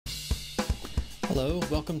Hello,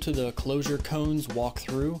 welcome to the Clojure Koans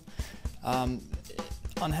walkthrough.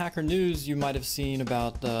 On Hacker News, you might have seen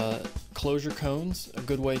about Clojure Koans, a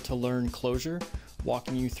good way to learn Clojure,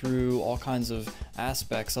 walking you through all kinds of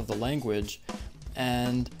aspects of the language.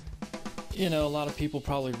 And you know, a lot of people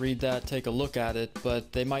probably read that, take a look at it,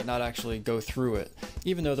 but they might not actually go through it,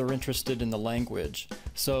 even though they're interested in the language.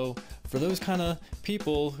 So for those kind of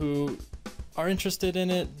people who are interested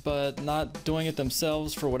in it but not doing it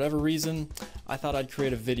themselves for whatever reason, I thought I'd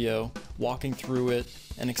create a video walking through it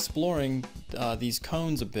and exploring these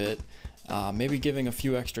koans a bit, maybe giving a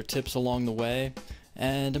few extra tips along the way,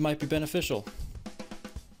 and it might be beneficial.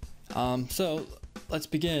 So let's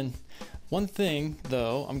begin. One thing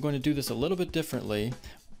though, I'm going to do this a little bit differently.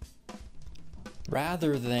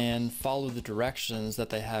 Rather than follow the directions that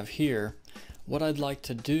they have here, what I'd like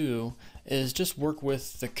to do is just work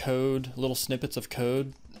with the code, little snippets of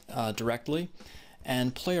code directly,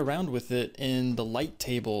 and play around with it in the Light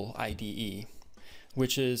Table IDE,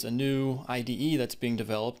 which is a new IDE that's being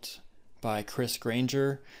developed by Chris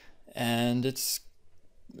Granger, and it's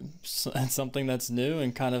something that's new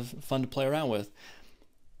and kind of fun to play around with.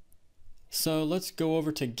 So let's go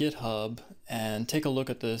over to GitHub and take a look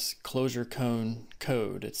at this Clojure Koan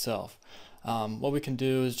code itself. What we can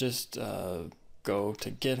do is just go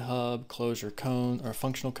to GitHub, Clojure Koan, or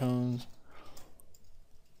functional koans.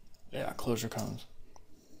 Yeah, Clojure Koans.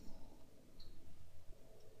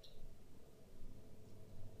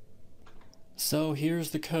 So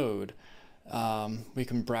here's the code. We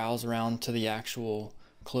can browse around to the actual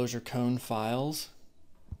Clojure Koan files.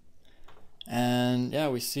 And yeah,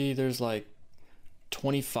 we see there's like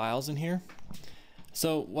 20 files in here.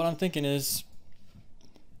 So what I'm thinking is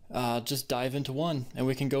just dive into one and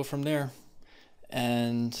we can go from there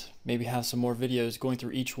and maybe have some more videos going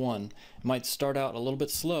through each one. It might start out a little bit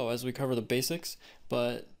slow as we cover the basics,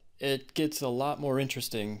 but it gets a lot more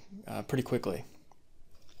interesting pretty quickly.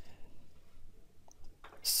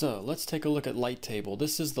 So let's take a look at Light Table.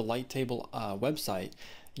 This is the Light Table website.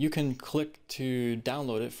 You can click to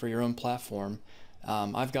download it for your own platform.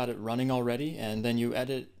 I've got it running already, and then you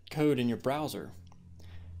edit code in your browser.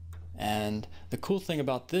 And the cool thing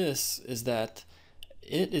about this is that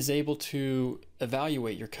it is able to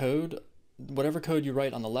evaluate your code. Whatever code you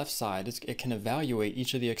write on the left side, it can evaluate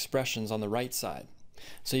each of the expressions on the right side.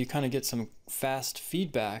 So you kind of get some fast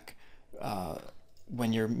feedback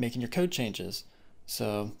when you're making your code changes.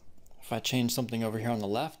 So if I change something over here on the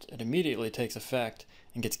left, it immediately takes effect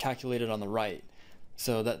and gets calculated on the right.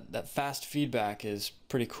 So that fast feedback is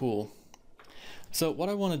pretty cool. So what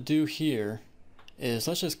I want to do here is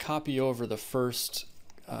let's just copy over the first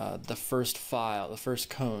file, the first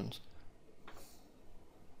koans.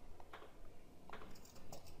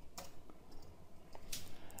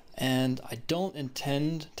 And I don't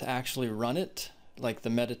intend to actually run it like the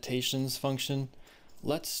meditations function.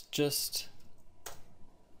 Let's just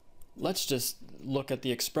look at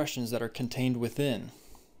the expressions that are contained within.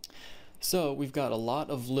 So we've got a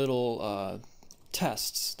lot of little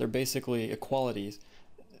tests. They're basically equalities.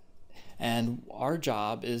 And our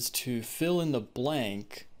job is to fill in the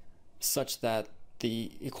blank such that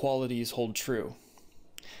the equalities hold true.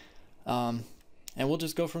 And we'll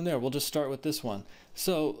just go from there. We'll just start with this one.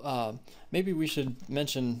 So maybe we should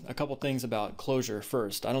mention a couple things about Clojure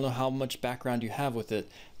first. I don't know how much background you have with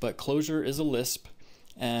it, but Clojure is a Lisp,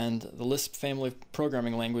 and the Lisp family of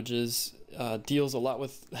programming languages deals a lot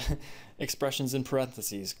with expressions in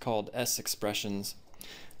parentheses called S expressions,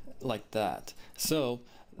 like that. So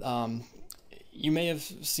you may have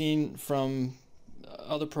seen from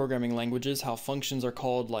other programming languages how functions are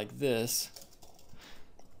called like this,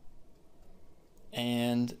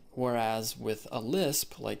 and whereas with a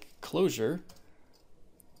Lisp like Clojure,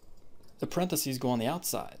 the parentheses go on the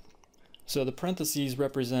outside. So the parentheses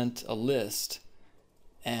represent a list,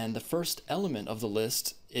 and the first element of the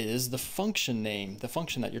list is the function name, the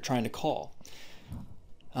function that you're trying to call.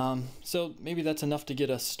 So maybe that's enough to get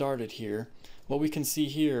us started here. What we can see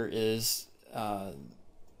here is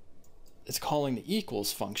it's calling the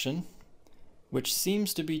equals function, which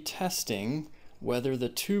seems to be testing whether the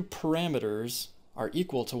two parameters are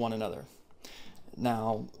equal to one another.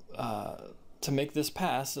 Now, to make this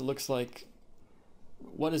pass, it looks like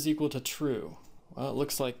what is equal to true? Well, it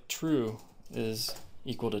looks like true is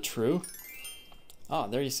equal to true. Ah,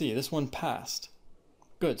 there you see, this one passed.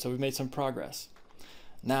 Good, so we've made some progress.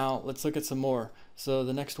 Now let's look at some more. So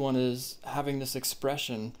the next one is having this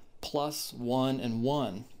expression plus 1 and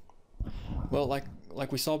 1. Well,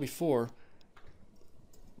 like we saw before,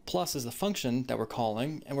 plus is the function that we're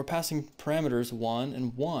calling, and we're passing parameters 1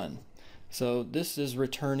 and 1. So this is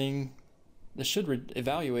returning, this should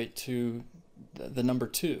evaluate to the number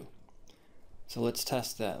 2. So let's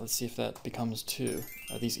test that. Let's see if that becomes 2.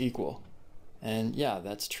 Are these equal? And yeah,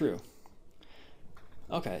 that's true.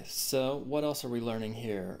 Okay, so what else are we learning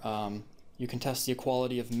here? You can test the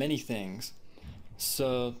equality of many things.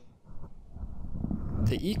 So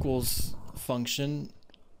the equals function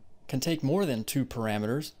can take more than 2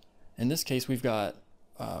 parameters. In this case, we've got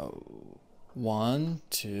 1,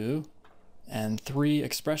 2, and 3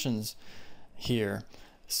 expressions here.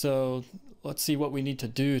 So let's see what we need to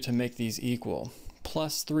do to make these equal.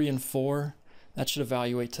 Plus 3 and 4, that should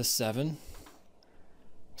evaluate to 7.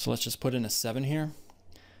 So let's just put in a 7 here.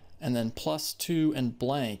 And then plus 2 and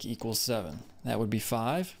blank equals 7. That would be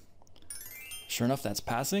 5. Sure enough, that's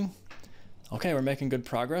passing. Okay, we're making good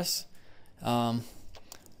progress. Now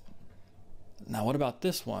what about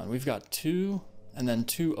this one? We've got 2 and then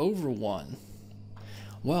 2 over 1.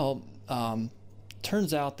 Well,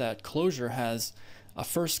 turns out that Clojure has a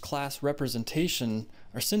first-class representation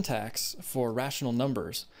or syntax for rational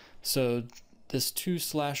numbers. So this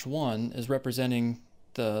 2/1 is representing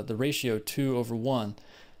the ratio 2 over 1.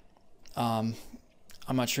 I'm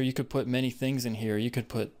not sure, you could put many things in here. You could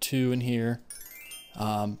put 2 in here,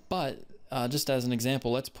 but just as an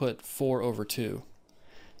example, let's put 4 over 2.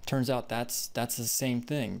 Turns out that's the same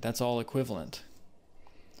thing. That's all equivalent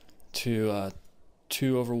to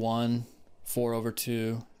 2 over 1, 4 over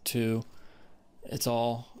 2, 2. It's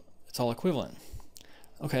all equivalent.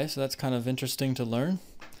 Okay, so that's kind of interesting to learn.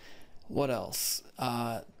 What else?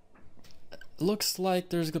 Looks like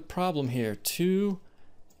there's a problem here. 2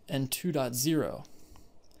 and 2.0.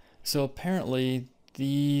 So apparently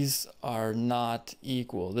these are not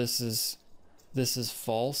equal. This is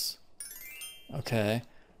false. Okay,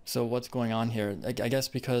 so what's going on here? I guess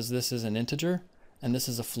because this is an integer and this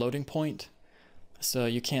is a floating point, so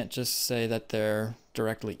you can't just say that they're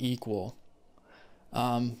directly equal.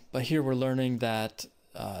 But here we're learning that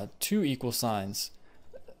 2 equal signs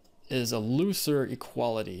is a looser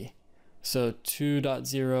equality. So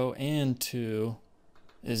 2.0 and 2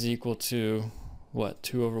 is equal to what?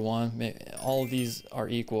 2 over 1? All of these are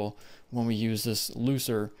equal when we use this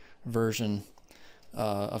looser version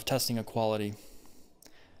of testing equality.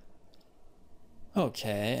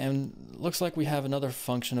 Okay, and looks like we have another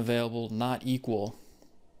function available, not equal.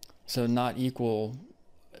 So not equal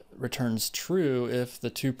returns true if the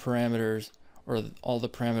 2 parameters or all the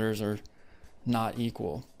parameters are not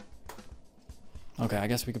equal. Okay, I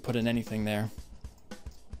guess we could put in anything there.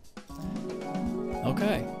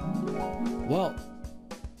 Okay, well,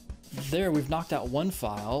 there we've knocked out one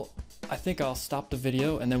file. I think I'll stop the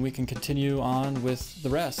video and then we can continue on with the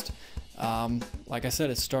rest. Like I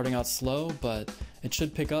said, it's starting out slow, but it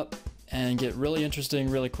should pick up and get really interesting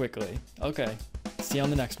really quickly. Okay, see you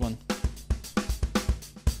on the next one.